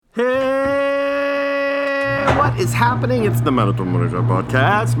What is happening? It's the Medical Manager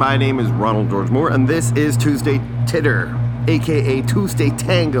Podcast. My name is Ronald George Moore, and this is Tuesday Titter, a.k.a. Tuesday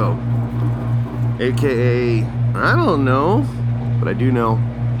Tango, a.k.a. I don't know, but I do know.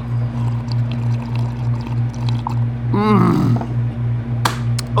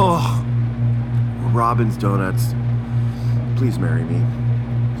 Oh, Robin's Donuts. Please marry me.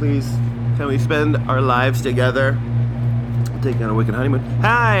 Please, can we spend our lives together? Taking on a wicked honeymoon.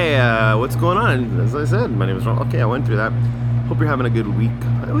 Hi, what's going on? As I said, my name is Ronald. Okay, I went through that. Hope you're having a good week.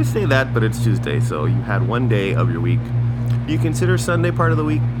 I always say that, but it's Tuesday, so you had one day of your week. Do you consider Sunday part of the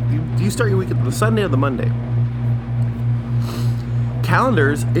week? Do you start your week at the Sunday or the Monday?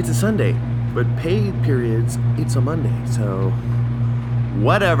 Calendars, it's a Sunday, but pay periods, it's a Monday. So,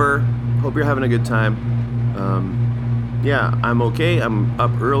 whatever. Hope you're having a good time. Yeah, I'm okay. I'm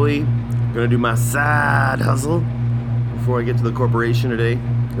up early. Gonna do my side hustle before I get to the corporation today.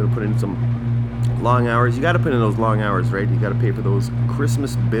 Gonna put in some long hours. You gotta put in those long hours, right? You gotta pay for those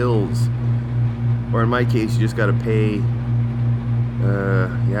Christmas bills. Or in my case, you just gotta pay,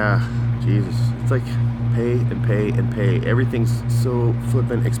 Jesus. It's like pay and pay and pay. Everything's so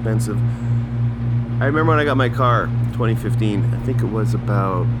flippin' expensive. I remember when I got my car, 2015, I think it was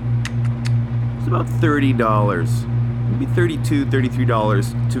about $30. Maybe $32,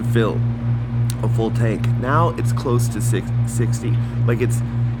 $33 to fill a full tank. Now it's close to 60. Like it's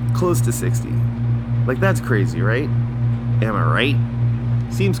close to 60. Like that's crazy, right? Am I right?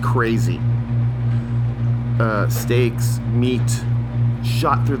 Seems crazy. Steaks, meat,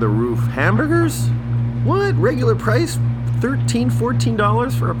 shot through the roof. Hamburgers? What? Regular price? $13,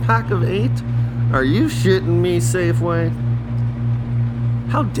 $14 for a pack of 8? Are you shitting me, Safeway?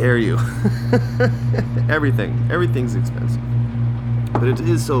 How dare you? Everything's expensive. But it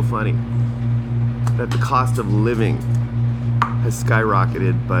is so funny that the cost of living has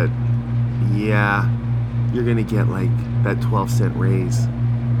skyrocketed, but yeah, you're gonna get like that 12-cent raise.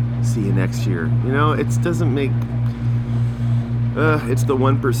 See you next year. You know, it doesn't make, it's the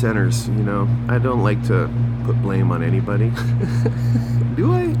 1%ers, you know. I don't like to put blame on anybody.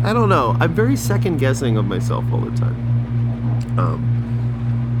 Do I? I don't know. I'm very second guessing of myself all the time.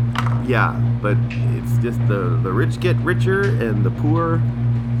 Yeah, but it's just the rich get richer and the poor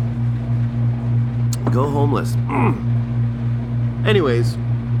go homeless. Anyways,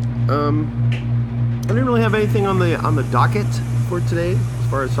 I didn't really have anything on the docket for today as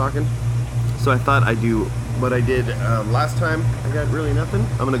far as talking, so I thought I'd do what I did last time. I got really nothing.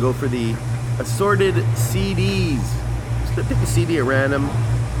 I'm gonna go for the assorted CDs. Just pick a CD at random.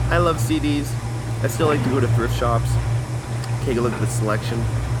 I love CDs. I still like to go to thrift shops, take a look at the selection,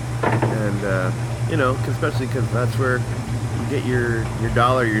 and you know, especially because that's where you get your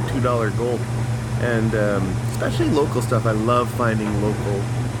dollar, your $2 gold. And especially local stuff. I love finding local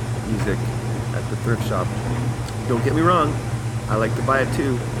music at the thrift shop. Don't get me wrong, I like to buy it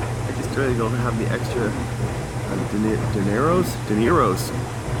too. I just really don't have the extra De Niro's.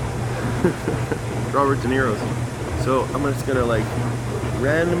 Robert De Niro's. So I'm just gonna like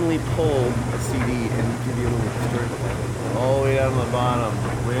randomly pull a CD and give you a little story. All the way down the bottom,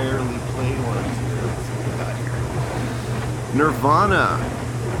 rarely played ones. Let's see what we got here. Nirvana,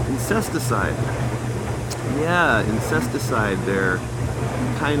 Incesticide. Yeah, Incesticide, they're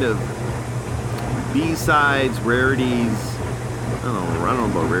kind of B-sides, rarities. I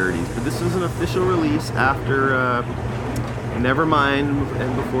don't know about rarities, but this is an official release after Nevermind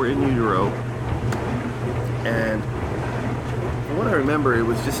and before In Utero. And from what I remember, it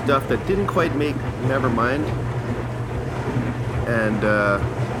was just stuff that didn't quite make Nevermind. And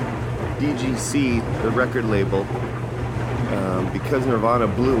DGC, the record label, because Nirvana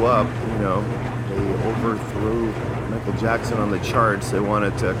blew up, you know, they overthrew Michael Jackson on the charts. They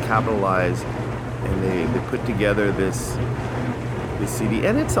wanted to capitalize, and they put together this CD,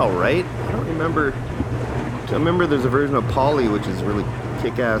 and it's all right. I remember there's a version of Polly, which is really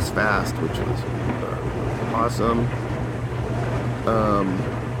kick-ass fast, which was awesome.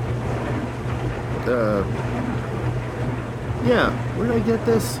 Yeah, where did I get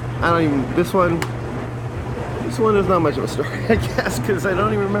this? This one is not much of a story, I guess, because I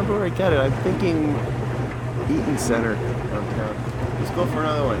don't even remember where I got it. I'm thinking Eaton Center downtown. Let's go for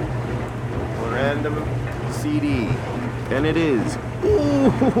another one. Random CD. And it is,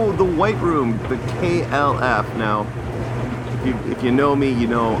 ooh, the White Room, the KLF. Now, if you know me, you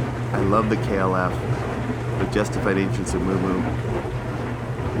know I love the KLF, the Justified Ancients of Moo Moo,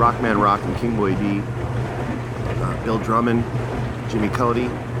 Rockman Rock and King Boy D, Bill Drummond, Jimmy Cody.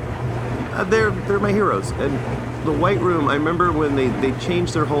 They're my heroes. And the White Room, I remember when they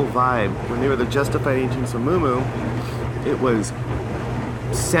changed their whole vibe. When they were the Justified Ancients of Moo Moo, it was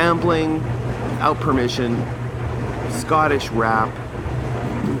sampling without permission, Scottish rap.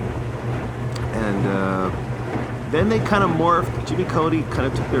 And then they kind of morphed. Jimmy Cody kind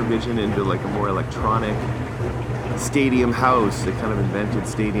of took their vision into like a more electronic stadium house. They kind of invented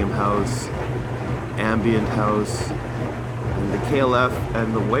stadium house, ambient house. And the KLF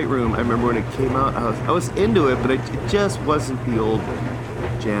and the White Room, I remember when it came out, I was into it, but it just wasn't the old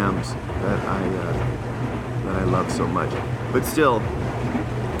jams that I love so much. But still,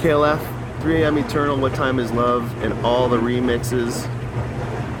 KLF, 3 AM Eternal, What Time Is Love, and all the remixes.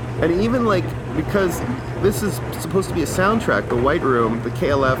 And even like, because this is supposed to be a soundtrack, the White Room, the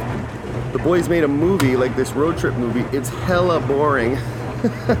KLF, the boys made a movie, like this road trip movie. It's hella boring.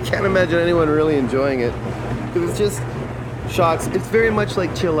 I can't imagine anyone really enjoying it. Because it's just shots. It's very much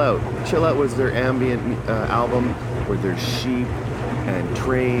like Chill Out. Chill Out was their ambient album where there's sheep and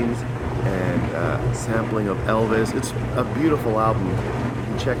trains and sampling of Elvis. It's a beautiful album. You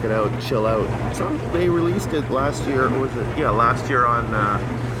can check it out, Chill Out. They released it last year, or was it? Yeah, last year on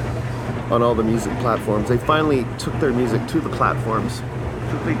all the music platforms. They finally took their music to the platforms.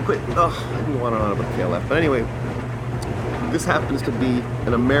 They quit. Oh, I didn't want to know about KLF. But anyway, this happens to be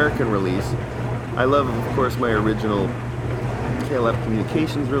an American release. I love, of course, my original KLF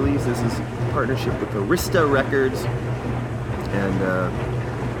Communications release. This is a partnership with Arista Records.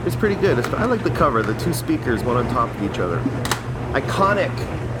 And it's pretty good. I like the cover, the 2 speakers, one on top of each other. Iconic.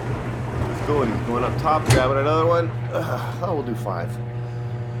 Let's go. He's going up top, grabbing another one. Oh, we'll do 5.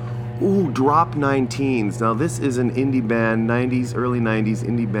 Ooh, Drop 19s. Now this is an indie band, early 90s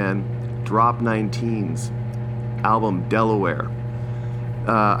indie band, Drop 19s. Album, Delaware.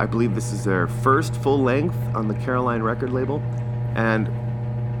 I believe this is their first full length on the Caroline record label. And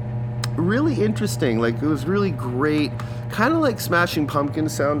really interesting. Like, it was really great. Kind of like Smashing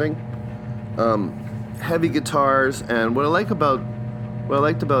Pumpkins sounding. Heavy guitars. And what I liked about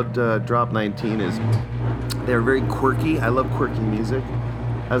Drop 19 is they're very quirky. I love quirky music.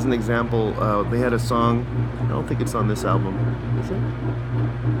 As an example, they had a song, I don't think it's on this album, is it?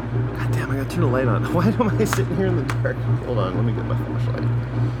 God damn, I gotta turn the light on. Why am I sitting here in the dark? Hold on, let me get my flashlight.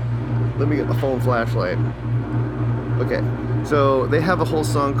 Let me get the phone flashlight. Okay, so they have a whole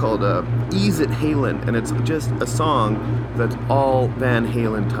song called Ease It Halen, and it's just a song that's all Van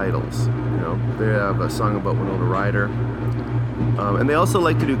Halen titles. You know, they have a song about Winona Ryder. And they also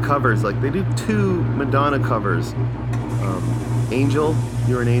like to do covers, like they do 2 Madonna covers. Angel,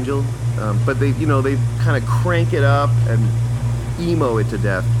 You're an Angel, but they kind of crank it up and emo it to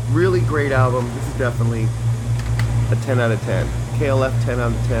death. Really great album. This is definitely a 10 out of 10. KLF 10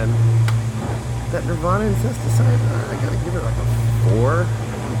 out of 10. That Nirvana Incesticide, I gotta give it like a 4.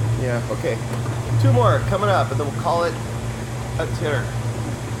 Yeah, okay. 2 more coming up, and then we'll call it a Titter.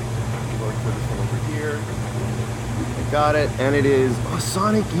 Going for this one over here. I got it, and it is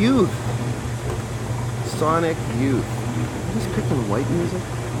Sonic Youth. Sonic Youth. Just picking white music?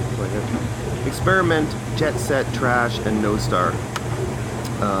 Experiment, Jet Set, Trash, and No Star.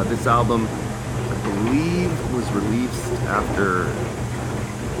 This album, I believe, was released after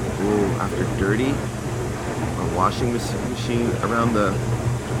Dirty, a washing machine around the,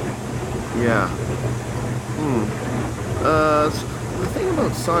 yeah. The thing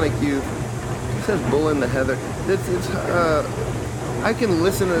about Sonic Youth, it says Bull in the Heather. I can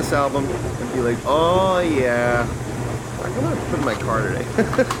listen to this album and be like, oh yeah. I'm gonna put in my car today.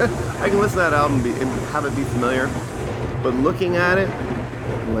 I can listen to that album and have it be familiar, but looking at it,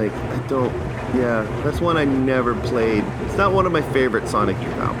 like, that's one I never played. It's not one of my favorite Sonic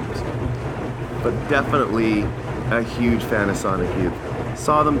Youth albums, but definitely a huge fan of Sonic Youth.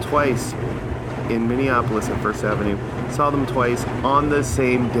 Saw them twice in Minneapolis at First Avenue. Saw them twice on the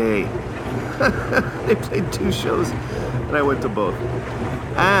same day. They played 2 shows, and I went to both.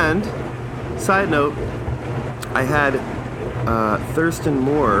 And, side note, I had Thurston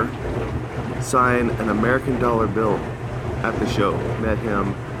Moore sign an American dollar bill at the show. Met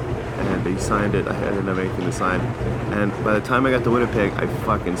him, and he signed it. I didn't have anything to sign. And by the time I got to Winnipeg, I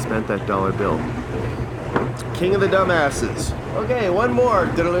fucking spent that dollar bill. King of the dumbasses. Okay, one more.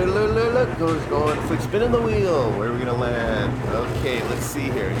 Goes going. It's like spinning the wheel. Where are we gonna land? Okay, let's see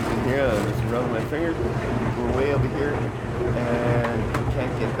here. You can hear I'm just rubbing my fingers. We're way over here, and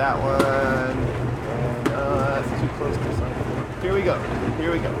can't get that one. And that's too close to something. Here we go.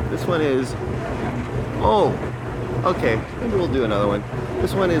 This one is. Oh, okay. Maybe we'll do another one.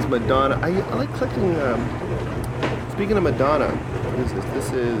 This one is Madonna. I like clicking. Speaking of Madonna,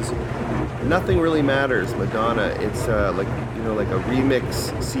 this is Nothing Really Matters, Madonna. It's like a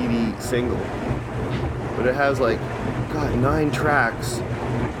remix CD single, but it has like 9 tracks,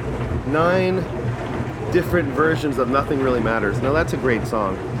 9 different versions of Nothing Really Matters. Now that's a great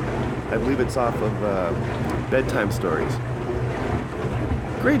song. I believe it's off of Bedtime Stories.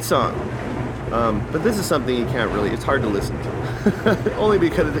 Great song. But this is something you can't really, it's hard to listen to. Only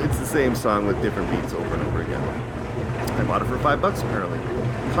because it's the same song with different beats over and over again. I bought it for $5 apparently.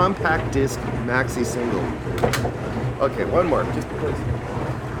 Compact disc maxi single. Okay, one more, just because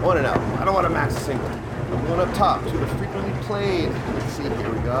I want it out. I don't want a maxi single. I'm going up top to the frequently played. Let's see,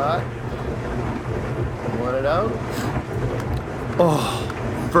 here we got. You want it out?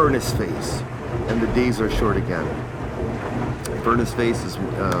 Oh, Furnace Face. And the Days Are Short Again. Furnace Face is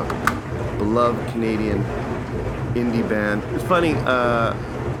beloved Canadian indie band. It's funny,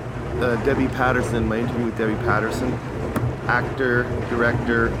 Debbie Patterson, my interview with Debbie Patterson, actor,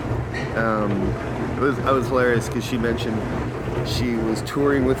 director, I was hilarious because she mentioned she was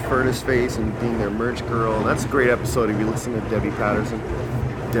touring with Furnace Face and being their merch girl. That's a great episode if you listen to Debbie Patterson.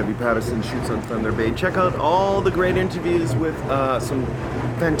 Debbie Patterson shoots on Thunder Bay. Check out all the great interviews with some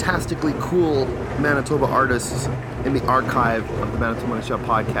fantastically cool Manitoba artists in the archive of the Manitoba Shop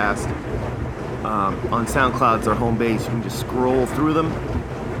podcast. On SoundCloud's our home base. You can just scroll through them.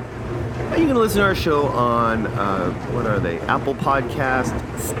 And you can listen to our show on, what are they? Apple Podcast,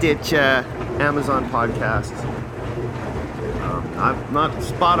 Stitcher, Amazon Podcasts. Not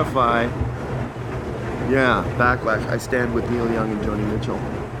Spotify. Yeah, Backlash. I stand with Neil Young and Joni Mitchell.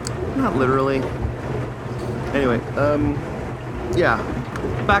 Not literally. Anyway, yeah.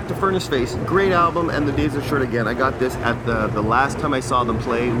 Back to Furnace Face. Great album, and The Days Are Short Again. I got this at the last time I saw them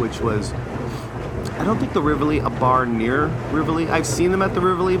play, which was, I don't think the Rivoli, a bar near Rivoli. I've seen them at the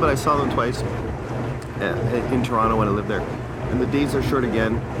Rivoli, but I saw them twice in Toronto when I lived there. And The Days Are Short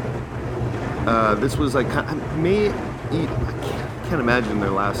Again. This was like, I can't imagine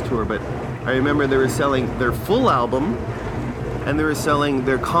their last tour, but I remember they were selling their full album and they were selling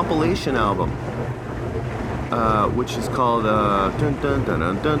their compilation album, which is called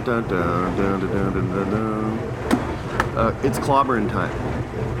It's Clobbering Time.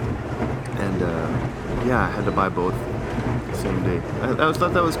 And yeah, I had to buy both the same day. I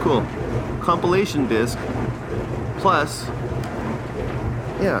thought that was cool. Compilation disc plus,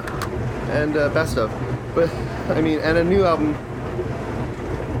 yeah, and best of. But I mean, and a new album.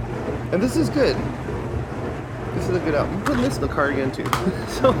 And this is good. This is a good album. I'm putting this in the car again too.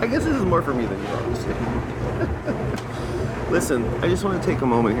 So I guess this is more for me than you, obviously. Listen, I just want to take a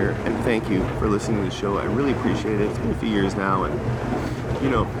moment here and thank you for listening to the show. I really appreciate it. It's been a few years now, and you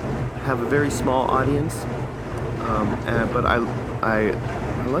know, have a very small audience. But I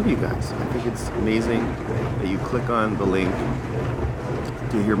love you guys. I think it's amazing that you click on the link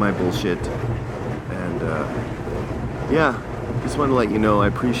to hear my bullshit. And yeah, just want to let you know I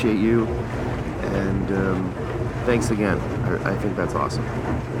appreciate you, and thanks again. I think that's awesome.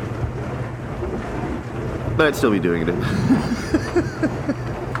 But I'd still be doing it.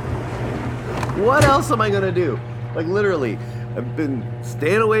 What else am I gonna do? Like literally, I've been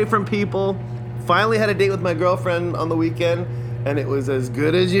staying away from people. Finally had a date with my girlfriend on the weekend, and it was as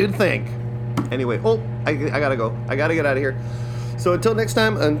good as you'd think. Anyway, I gotta go. I gotta get out of here. So until next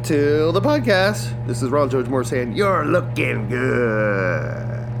time, until the podcast, this is Ronald George Moore saying, you're looking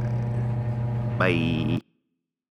good. Bye.